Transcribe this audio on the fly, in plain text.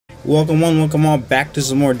Welcome one, welcome all back to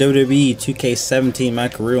some more WWE 2K17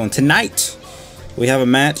 MyCareer. And tonight we have a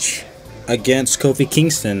match against Kofi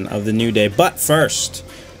Kingston of the New Day. But first,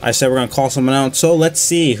 I said we're gonna call someone out, so let's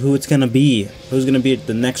see who it's gonna be. Who's gonna be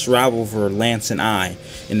the next rival for Lance and I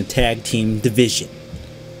in the tag team division?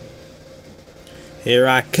 Here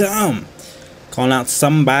I come, calling out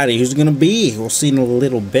somebody. Who's it gonna be? We'll see in a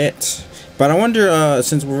little bit. But I wonder,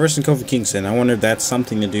 since we're versing Kofi Kingston, I wonder if that's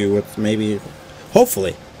something to do with maybe,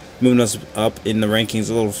 hopefully, moving us up in the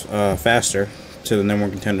rankings a little faster to the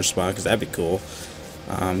 #1 contender spot, because that'd be cool.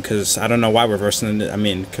 Because I don't know why we're versing it. I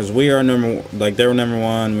mean, because we are they were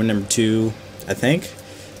 #1, we're #2, I think.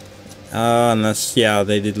 Unless, yeah,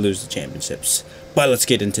 they did lose the championships. But let's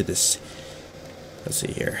get into this. Let's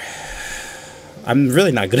see here. I'm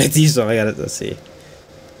really not good at these, so let's see.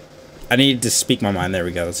 I need to speak my mind. There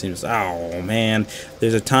we go. It seems. Oh man,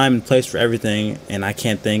 there's a time and place for everything, and I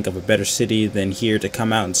can't think of a better city than here to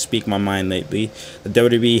come out and speak my mind lately. The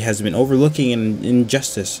WWE has been overlooking an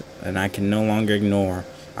injustice, and I can no longer ignore.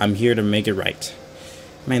 I'm here to make it right.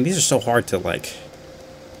 Man, these are so hard to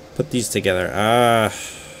put these together.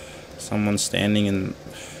 Someone standing and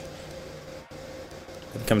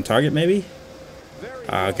become a target, maybe.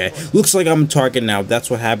 Okay, looks like I'm a target now. That's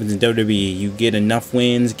what happens in WWE. You get enough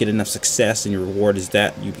wins, get enough success, and your reward is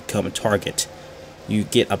that you become a target. You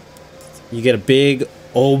get a big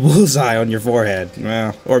old bullseye on your forehead,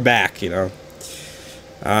 well, or back, you know.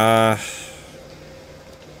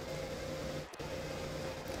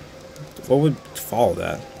 What would follow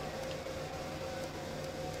that?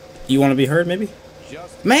 You want to be heard, maybe?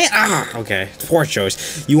 Man, okay, poor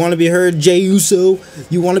choice. You want to be heard, Jey Uso?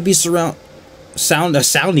 You want to be a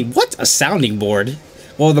sounding board?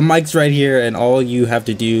 Well, the mic's right here, and all you have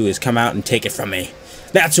to do is come out and take it from me.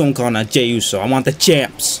 That's who I'm calling out, Jey Uso. I want the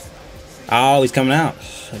champs. Oh, he's coming out.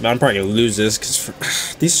 I'm probably gonna lose this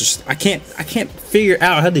because these are I can't figure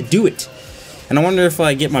out how to do it. And I wonder if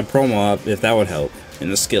I get my promo up, if that would help in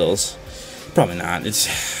the skills. Probably not.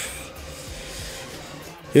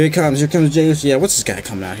 Here he comes. Here comes Jey Uso. Yeah, what's this guy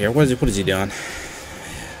coming out here? What is he doing?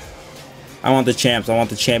 I want the champs. I want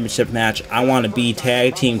the championship match. I want to be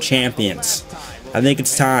tag team champions. I think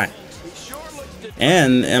it's time.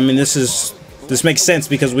 And I mean, this makes sense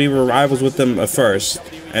because we were rivals with them at first,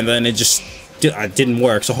 and then it just didn't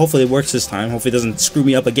work. So hopefully it works this time. Hopefully it doesn't screw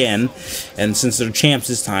me up again. And since they're champs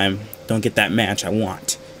this time, don't get that match I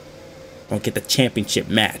want. Don't get the championship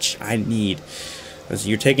match I need. As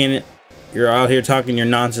you're taking it, you're out here talking your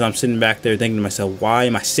nonsense. I'm sitting back there thinking to myself, why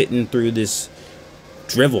am I sitting through this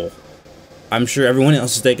drivel? I'm sure everyone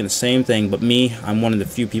else is thinking the same thing, but me, I'm one of the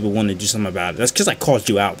few people wanting to do something about it. That's because I called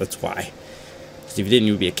you out, that's why. Because if you didn't,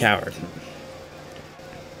 you'd be a coward.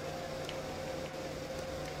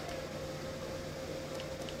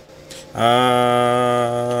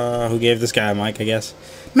 Who gave this guy a mic, I guess?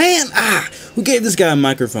 Man, who gave this guy a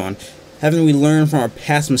microphone? Haven't we learned from our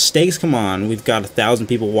past mistakes? Come on, we've got 1,000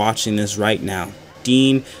 people watching this right now.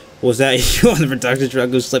 Dean, was that you on the production truck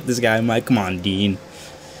who slipped this guy a mic? Come on, Dean.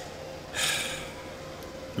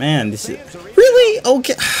 Man, this is really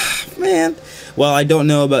okay. Man, well, I don't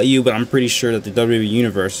know about you, but I'm pretty sure that the WWE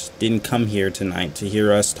Universe didn't come here tonight to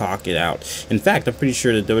hear us talk it out. In fact, I'm pretty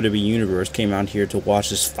sure the WWE Universe came out here to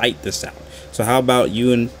watch us fight this out. So how about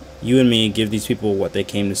you and me give these people what they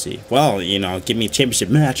came to see? Well, you know, give me a championship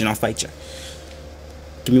match and I'll fight you.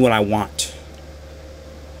 Give me what I want.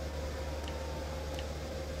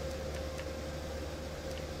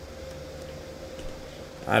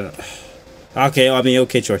 I don't. Okay, I mean,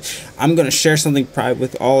 okay, choice. I'm gonna share something private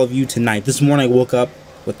with all of you tonight. This morning I woke up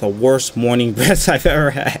with the worst morning breath I've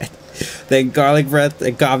ever had. That garlic breath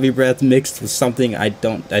and coffee breath mixed with something I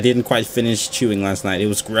didn't quite finish chewing last night. It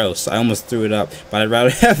was gross. I almost threw it up, but I'd rather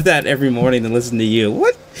have that every morning than listen to you.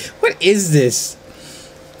 What is this?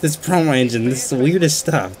 This promo engine, this is the weirdest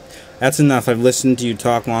stuff. That's enough. I've listened to you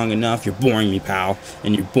talk long enough. You're boring me, pal,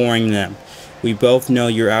 and you're boring them. We both know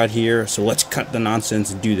you're out here, so let's cut the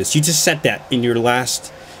nonsense and do this. You just said that in your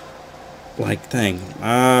last, thing.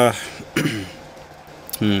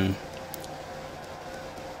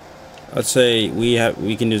 Let's say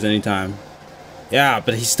we can do this anytime. Yeah,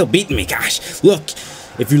 but he's still beating me, gosh. Look,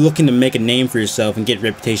 if you're looking to make a name for yourself and get a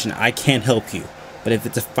reputation, I can't help you. But if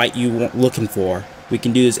it's a fight you're looking for, we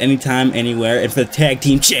can do this anytime, anywhere, and for the tag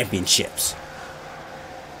team championships.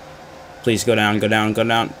 Please go down, go down, go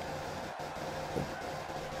down.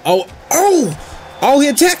 Oh, he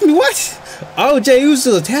attacked me, what? Oh, Jey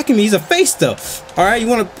Uso attacking me, he's a face though. Alright, you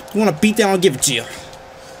wanna beat down, I'll give it to you.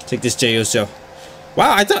 Take this, Jey Uso.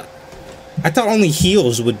 Wow, I thought only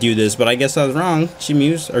heels would do this, but I guess I was wrong.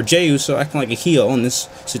 Jey Uso acting like a heel in this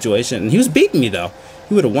situation, and he was beating me though.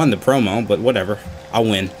 He would have won the promo, but whatever. I'll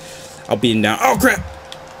win. I'll beat him down. Oh, crap!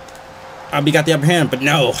 He got the upper hand, but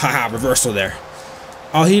no. Haha, reversal there.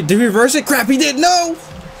 Oh, did he reverse it? Crap, he did. No!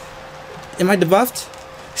 Am I debuffed?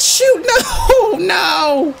 Shoot, no!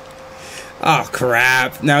 No! Oh,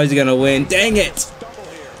 crap. Now he's gonna win. Dang it!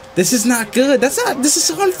 This is not good. This is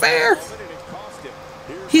unfair.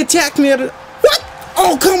 He attacked me at a... What?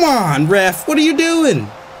 Oh, come on, ref. What are you doing?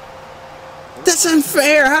 That's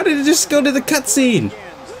unfair. How did it just go to the cutscene?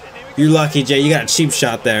 You're lucky, Jay. You got a cheap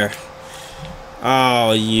shot there.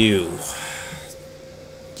 Oh, you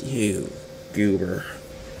goober.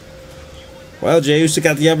 Well, Jay Uso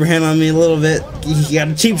got the upper hand on me a little bit. He got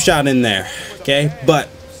a cheap shot in there. Okay, but...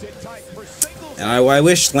 And I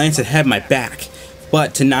wish Lance had my back.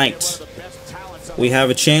 But tonight, we have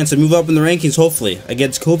a chance to move up in the rankings, hopefully,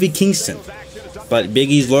 against Kofi Kingston. But Big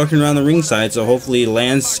E's lurking around the ringside, so hopefully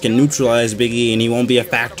Lance can neutralize Big E and he won't be a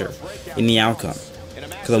factor in the outcome.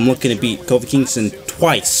 Because I'm looking to beat Kofi Kingston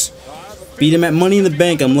twice. Beat him at Money in the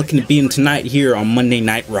Bank. I'm looking to beat him tonight here on Monday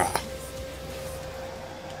Night Raw.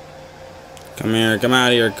 Come here, come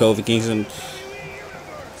out here, Kofi Kingston.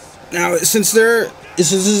 Now, since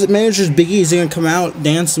his manager's Big E, is he gonna come out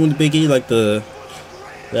dancing with Big E like the?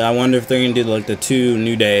 I wonder if they're gonna do like the 2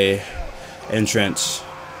 New Day entrance,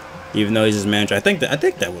 even though he's his manager. I think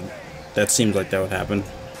that seems like that would happen.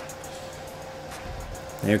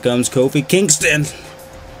 Here comes Kofi Kingston.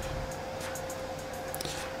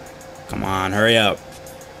 Come on, hurry up.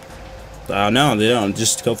 Oh no, they don't.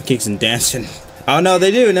 Just Kofi Kingston dancing. Oh no,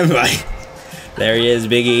 they do. Never mind. There he is,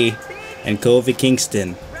 Big E and Kofi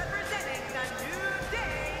Kingston.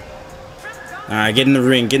 Alright, get in the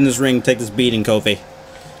ring. Get in this ring. Take this beating, Kofi.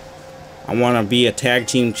 I want to be a tag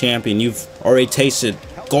team champion. You've already tasted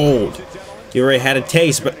gold. You already had a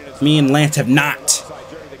taste, but me and Lance have not.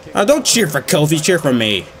 Oh, don't cheer for Kofi. Cheer for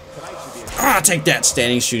me. Ah, take that,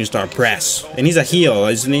 standing shooting star press. And he's a heel,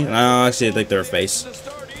 isn't he? Oh, actually, I think they're a face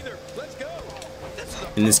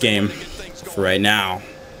in this game for right now.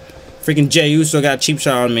 Freaking Jey Uso got a cheap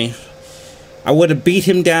shot on me. I would have beat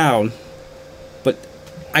him down, but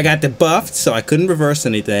I got debuffed, so I couldn't reverse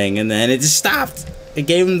anything, and then it just stopped. It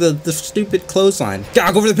gave him the stupid clothesline.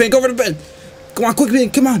 God, go for the pin, go for the pin. Come on, quick pin,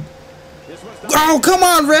 come on. Oh, come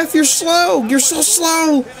on, ref, you're slow. You're so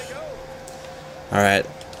slow. Alright.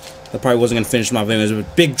 That probably wasn't going to finish my video. It was a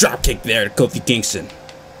big drop kick there to Kofi Kingston.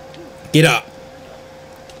 Get up.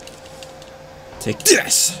 Take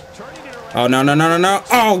this. Oh, no, no, no, no, no.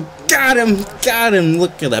 Oh, got him. Got him.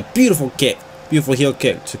 Look at that beautiful kick. Beautiful heel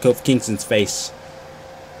kick to Kofi Kingston's face.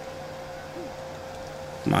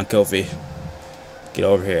 Come on, Kofi. Get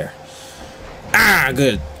over here. Ah,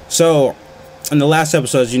 good. So, in the last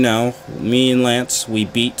episode, as you know, me and Lance, we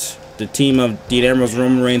beat the team of Dean Ambrose,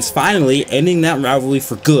 Roman Reigns, finally ending that rivalry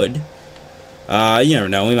for good. You never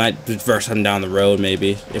know. We might reverse them down the road,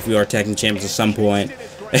 maybe, if we are tag team champions at some point,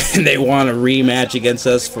 and they want a rematch against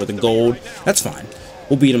us for the gold. That's fine.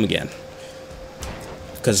 We'll beat them again.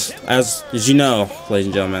 Because, as you know, ladies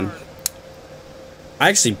and gentlemen, I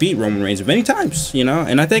actually beat Roman Reigns many times, you know,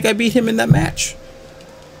 and I think I beat him in that match.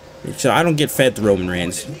 So I don't get fed to Roman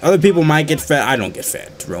Reigns. Other people might get fed. I don't get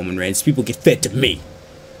fed to Roman Reigns. People get fed to me.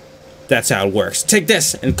 That's how it works. Take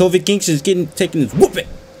this, and Kofi Kingston's taking his whooping.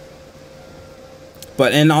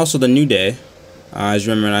 But and also the New Day, as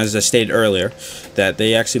you remember, as I stated earlier, that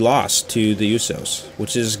they actually lost to the Usos,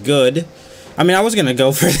 which is good. I mean, I was gonna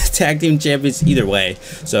go for the tag team champions either way.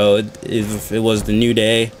 So if it was the New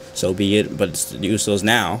Day, so be it. But it's the Usos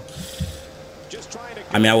now.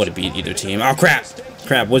 I mean, I would have beat either team. Oh crap!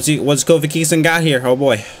 Crap! What's Kofi Kingston got here? Oh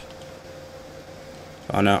boy!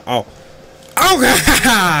 Oh no! Oh!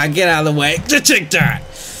 Oh! Get out of the way! Take that!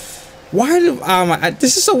 Why do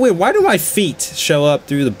this is so weird? Why do my feet show up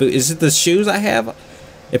through the boot? Is it the shoes I have?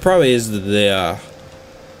 It probably is the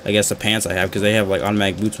I guess the pants I have because they have like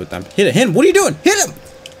automatic boots with them. Hit him! What are you doing? Hit him!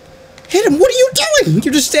 Hit him! What are you doing?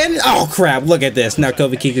 You're just standing. Oh crap! Look at this. Now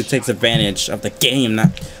Kofi Kingston takes advantage of the game, not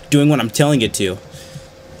doing what I'm telling it to.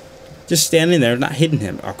 Just standing there, not hitting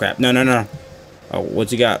him. Oh crap! No, no, no. Oh,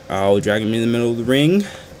 what's he got? Oh, dragging me in the middle of the ring.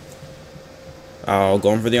 Oh,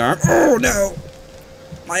 going for the arm. Oh no!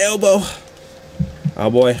 My elbow. Oh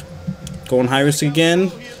boy. Going high risk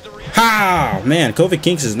again. Ha! Man, Kofi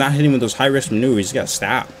Kingston is not hitting with those high risk maneuvers. He's got to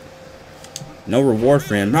stop. No reward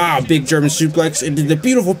for him. Ah, big German suplex into the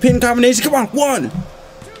beautiful pin combination. Come on, 1,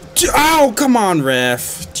 2. Oh, come on,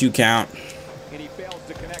 ref. 2 count.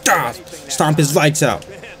 Ah, stomp his lights out.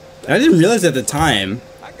 I didn't realize at the time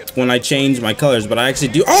when I changed my colors, but I actually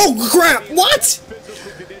do. Oh crap! What?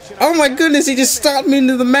 Oh my goodness! He just stomped me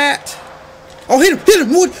into the mat. Oh, hit him! Hit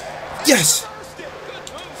him! What? Yes!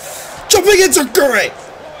 Jumping into great!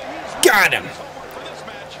 Got him.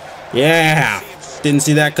 Yeah. Didn't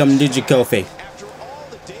see that coming, did you, Kofi?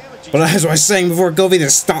 But as I was saying before, Kofi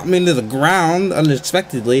just stomped me into the ground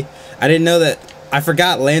unexpectedly. I didn't know that. I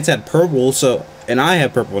forgot Lance had purple, so, and I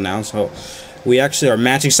have purple now, so we actually are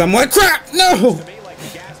matching somewhat. Crap! No!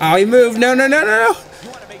 Oh, he moved. No, no, no, no, no.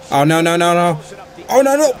 Oh, no, no, no, no. Oh,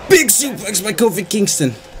 no, no. Big suplex by Kofi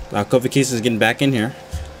Kingston. Kofi Kingston's getting back in here.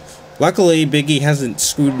 Luckily, Big E hasn't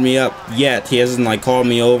screwed me up yet. He hasn't, like, called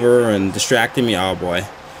me over and distracted me. Oh, boy.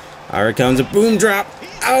 Here it comes. A boom drop.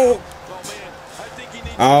 Ow!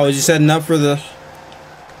 Oh, is he setting up for the...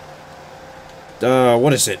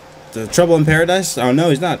 what is it? The Trouble in Paradise? Oh, no,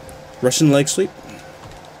 he's not. Russian leg sweep?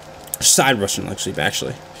 Side Russian leg sweep,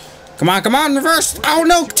 actually. Come on, reverse! Oh,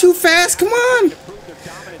 no, too fast, come on!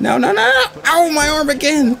 No, no, no, no! Ow, my arm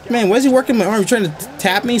again! Man, what is he working my arm? He's trying to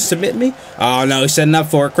tap me, submit me? Oh, no, he's setting up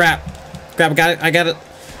for it. Crap. Crap, I got it.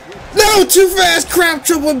 No, too fast! Crap,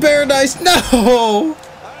 Trouble in Paradise! No!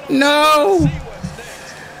 No!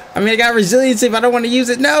 I mean, I got resiliency, but I don't want to use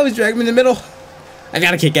it. No, he's dragging me in the middle. I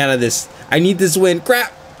gotta kick out of this. I need this win.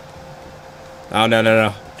 Crap! Oh, no, no, no.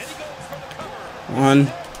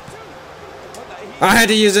 One. I had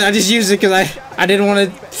to use it. I just used it because I didn't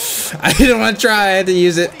want to try. I had to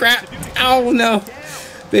use it. Crap. Oh, no.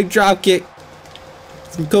 Big drop kick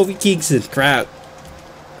from Kofi Kingston. Crap.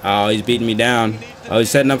 Oh, he's beating me down. Oh, he's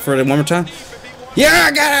setting up for it one more time. Yeah,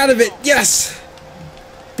 I got out of it. Yes.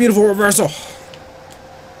 Beautiful reversal.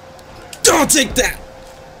 Don't take that.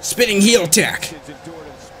 Spinning heel attack.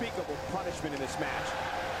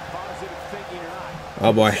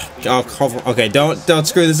 Oh boy. Oh, okay. Don't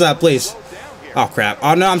screw this up, please. Oh crap.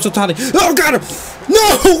 Oh no, I'm so taunting. Oh, got him.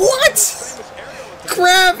 No, what?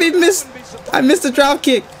 Crap, he missed. I missed the drop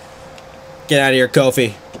kick. Get out of here,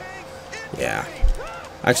 Kofi. Yeah.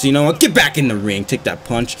 Actually, you know what? Get back in the ring. Take that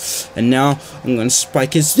punch. And now I'm gonna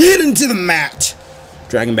spike his head into the mat.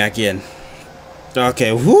 Drag him back in.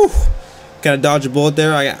 Okay. Whew. Gotta dodge a bullet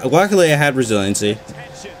there. Luckily I had resiliency.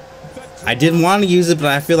 I didn't want to use it, but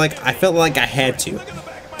I felt like I had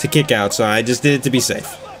to kick out, so I just did it to be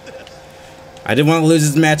safe. I didn't want to lose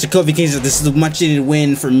this match to Kofi Kingston. This is a much needed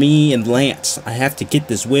win for me and Lance. I have to get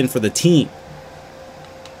this win for the team.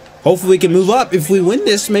 Hopefully we can move up. If we win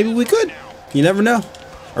this, maybe we could. You never know.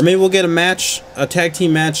 Or maybe we'll get a tag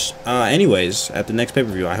team match anyways at the next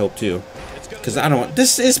pay-per-view. I hope too. Because I don't want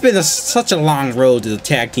this. It's been such a long road to the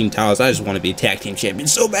tag team titles. I just want to be a tag team champion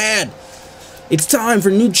so bad. It's time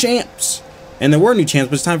for new champs. And there were new champs,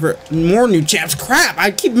 but it's time for more new champs. Crap!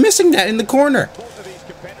 I keep missing that in the corner.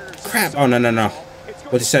 Crap! Oh no no no!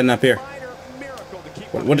 What's he setting up here?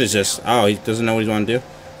 What is this? Oh, he doesn't know what he's want to do.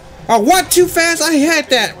 Oh, what? Too fast! I had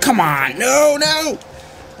that. Come on! No no!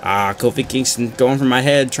 Ah, Kofi Kingston going for my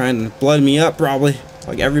head, trying to blood me up probably,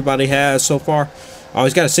 like everybody has so far. Oh,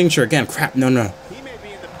 he's got a signature again. Crap! No no!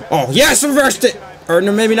 Oh yes, reversed it. Or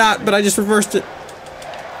no, maybe not. But I just reversed it.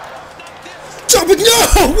 Jumping!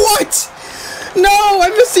 No! What? No! I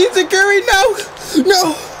missed the Enziguri! No!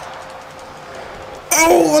 No!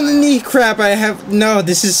 Oh, on the knee! Crap! I have no.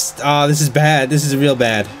 This is bad. This is real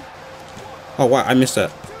bad. Oh wow! I missed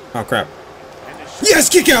that. Oh crap! Yes!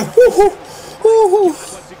 Kick out! Woo-hoo! Woo-hoo!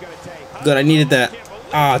 Good. I needed that.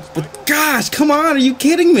 Ah, but gosh! Come on! Are you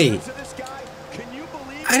kidding me?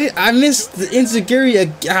 I missed the Enziguri.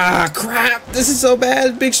 Ah, crap! This is so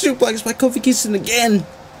bad. Big suplex by Kofi Kingston again.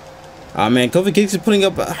 Oh man, Kofi Kingston putting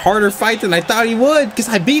up a harder fight than I thought he would, because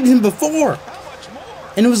I beat him before.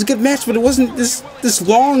 And it was a good match, but it wasn't this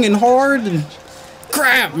long and hard and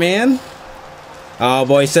crap, man. Oh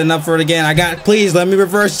boy, he's setting up for it again. Please let me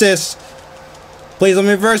reverse this. Please let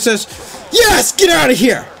me reverse this. Yes, get out of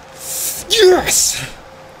here. Yes,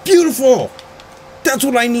 beautiful. That's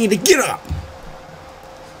what I need to get up.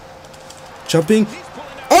 Jumping.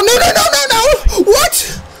 Oh no no no no no!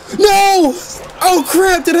 What? No! Oh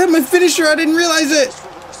crap, did I have my finisher? I didn't realize it.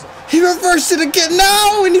 He reversed it again.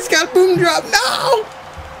 No! And he's got boom drop. No!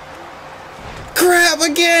 Crap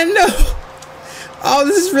again. No! Oh,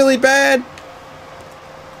 this is really bad.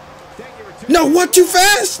 No, what? Too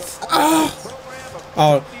fast? Oh.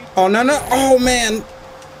 Oh. Oh, no, no. Oh, man.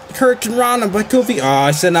 Hurricane Rana by Kofi. Oh,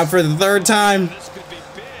 I set up for the third time.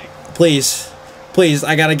 Please. Please,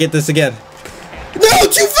 I gotta get this again. No,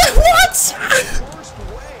 too fast. What?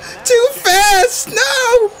 Too fast!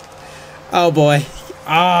 No! Oh boy.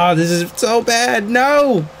 Ah, this is so bad.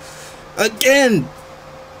 No! Again!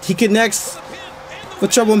 He connects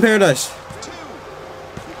with Trouble in Paradise.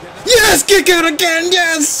 Yes! Kick out again!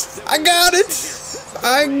 Yes! I got it!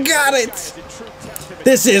 I got it!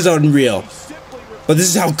 This is unreal. But this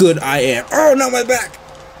is how good I am. Oh no, my back!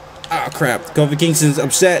 Oh crap, Kofi Kingston's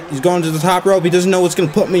upset. He's going to the top rope. He doesn't know what's going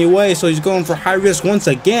to put me away, so he's going for high risk once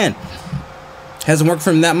again. Hasn't worked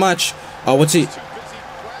for him that much. Oh, what's he?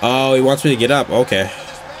 Oh, he wants me to get up. Okay.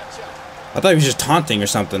 I thought he was just taunting or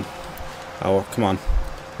something. Oh, come on.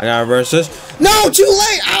 I gotta reverse this. No, too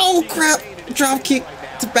late! Oh crap! Drop kick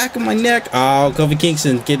to the back of my neck. Oh, Kofi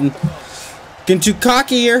Kingston getting too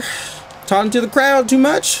cocky here. Taunting to the crowd too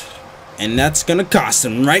much. And that's gonna cost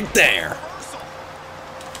him right there.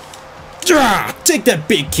 Take that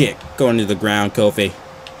big kick. Going to the ground, Kofi.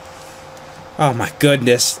 Oh my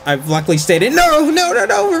goodness. I've luckily stayed in. No, no, no,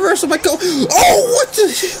 no. Reversal by Kofi. Oh, what the?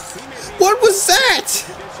 What was that?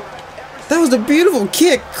 That was a beautiful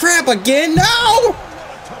kick. Crap again. No!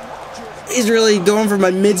 He's really going for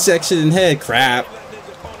my midsection and head. Crap.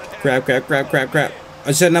 Crap, crap, crap, crap, crap.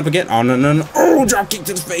 I'm setting up again. Oh, no, no, no. Oh, drop kick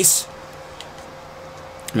to the face.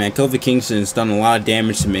 Man, Kofi Kingston's done a lot of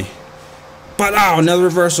damage to me. But, oh, another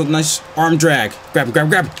reversal. Nice arm drag. Grab him, grab him,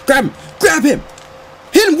 grab him, grab him. Grab him.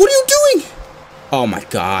 Hit him. What are you doing? Oh, my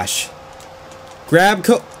gosh. Grab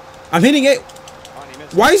I'm hitting it.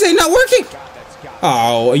 Why is it not working?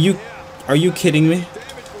 Oh, are you kidding me?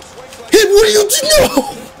 Hit, what are you doing?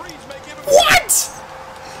 No. What?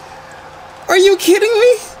 Are you kidding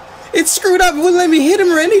me? It screwed up. It wouldn't let me hit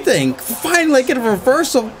him or anything. Finally, I get a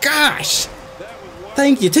reversal. Gosh.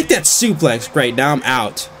 Thank you. Take that suplex. Great. Now I'm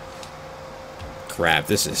out. Crap.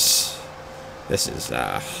 This is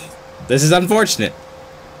unfortunate.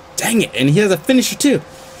 Dang it. And he has a finisher too.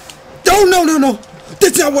 Oh, no, no, no.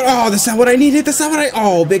 That's not what I needed. That's not what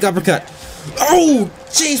oh, big uppercut. Oh,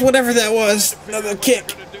 jeez, whatever that was. Another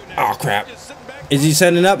kick. Oh, crap. Is he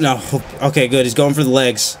setting up? No. Okay, good. He's going for the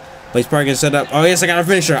legs. But he's probably going to set up. Oh, yes, I got a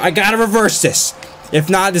finisher. I got to reverse this. If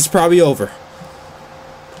not, this is probably over.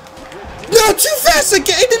 No, too fast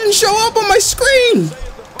again. It didn't show up on my screen.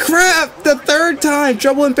 Crap. The third time.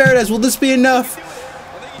 Trouble in Paradise. Will this be enough?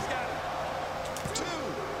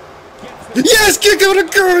 Yes, kick out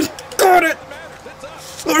of gun. Got it.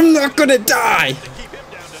 I'm not going to die.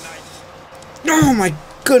 Oh, my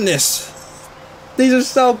goodness. These are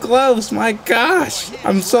so close. My gosh.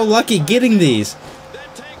 I'm so lucky getting these.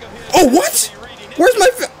 Oh, what?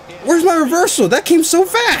 Where's my reversal? That came so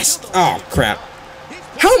fast. Oh, crap.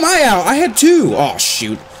 How am I out? I had two. Oh,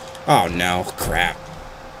 shoot. Oh, no. Crap.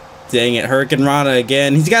 Dang it. Hurricane Rana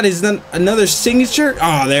again. He's got his another signature.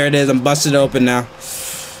 Oh, there it is. I'm busted open now.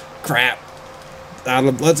 Crap.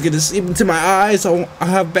 The blood's gonna seep into my eyes. I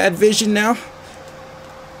have bad vision now.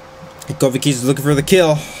 Kofi Kingston's looking for the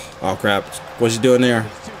kill. Oh, crap. What's he doing there?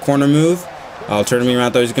 Corner move. Oh, turning me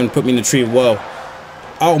around. Thought he was gonna put me in the tree. Whoa.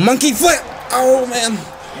 Oh, monkey flip. Oh, man.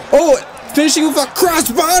 Oh, finishing with a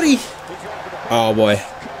crossbody. Oh, boy.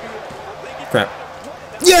 Crap.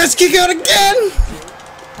 Yes, kick out again.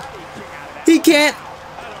 He can't.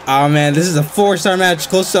 Oh, man. This is a 4-star match.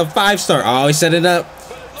 Close to a 5-star. Oh, he set it up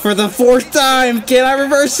for the 4th time. Can I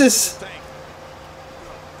reverse this?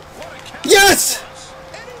 Yes.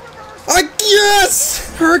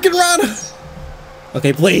 Yes! Hurricane Rana!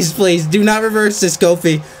 Okay, please, please, do not reverse this,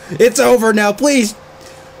 Kofi. It's over now, please.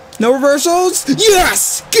 No reversals?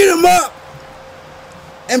 Yes! Get him up!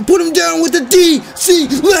 And put him down with the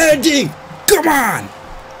DC landing! Come on!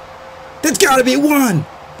 That's gotta be 1,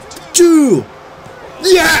 2.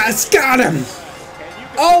 Yes! Got him!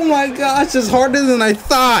 Oh my gosh, it's harder than I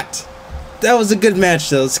thought. That was a good match,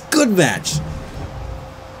 though. It's a good match.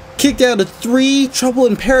 Kicked out of 3 Trouble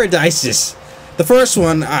in Paradises. The first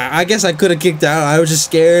one, I guess I could have kicked out. I was just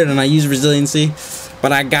scared and I used resiliency.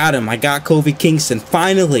 But I got him. I got Kofi Kingston.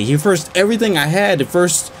 Finally. He reversed everything I had.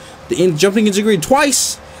 The jumping integrity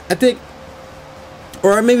twice, I think.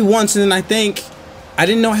 Or maybe once, and then I think I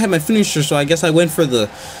didn't know I had my finisher, so I guess I went for the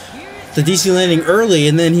DC landing early,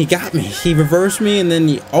 and then he got me. He reversed me, and then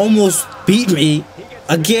he almost beat me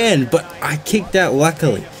again, but I kicked out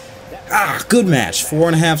luckily. Ah, good match.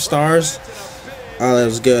 4.5 stars. Oh, that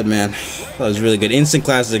was good, man. That was really good. Instant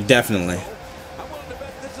classic, definitely.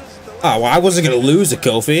 Oh, well, I wasn't going to lose to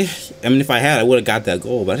Kofi. I mean, if I had, I would have got that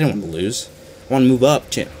goal, but I didn't want to lose. I want to move up.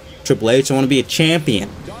 Triple H, I want to be a champion.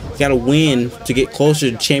 You got to win to get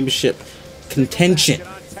closer to championship contention.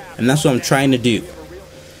 And that's what I'm trying to do.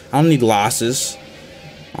 I don't need losses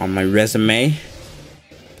on my resume.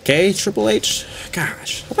 Okay, Triple H.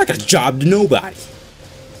 Gosh, I'm like a job to nobody.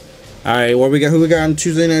 Alright, what we got? Who we got on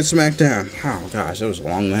Tuesday Night SmackDown? Oh gosh, that was a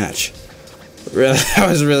long match. Really, that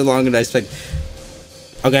was really longer than I expected.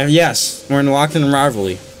 Okay, yes, we're in the locked-in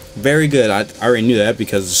rivalry. Very good. I already knew that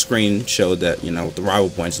because the screen showed that, you know, with the rival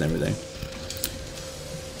points and everything.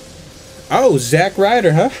 Oh, Zack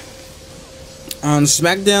Ryder, huh? On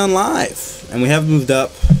SmackDown Live, and we have moved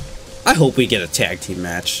up I hope we get a tag team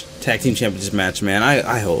match. Tag team champions match, man.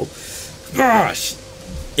 I hope. Gosh.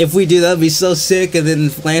 If we do, that'd be so sick. And then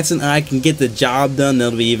Lance and I can get the job done.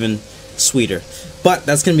 That'll be even sweeter. But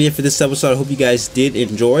that's going to be it for this episode. I hope you guys did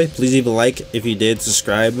enjoy. Please leave a like if you did.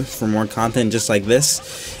 Subscribe for more content just like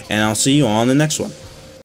this. And I'll see you on the next one.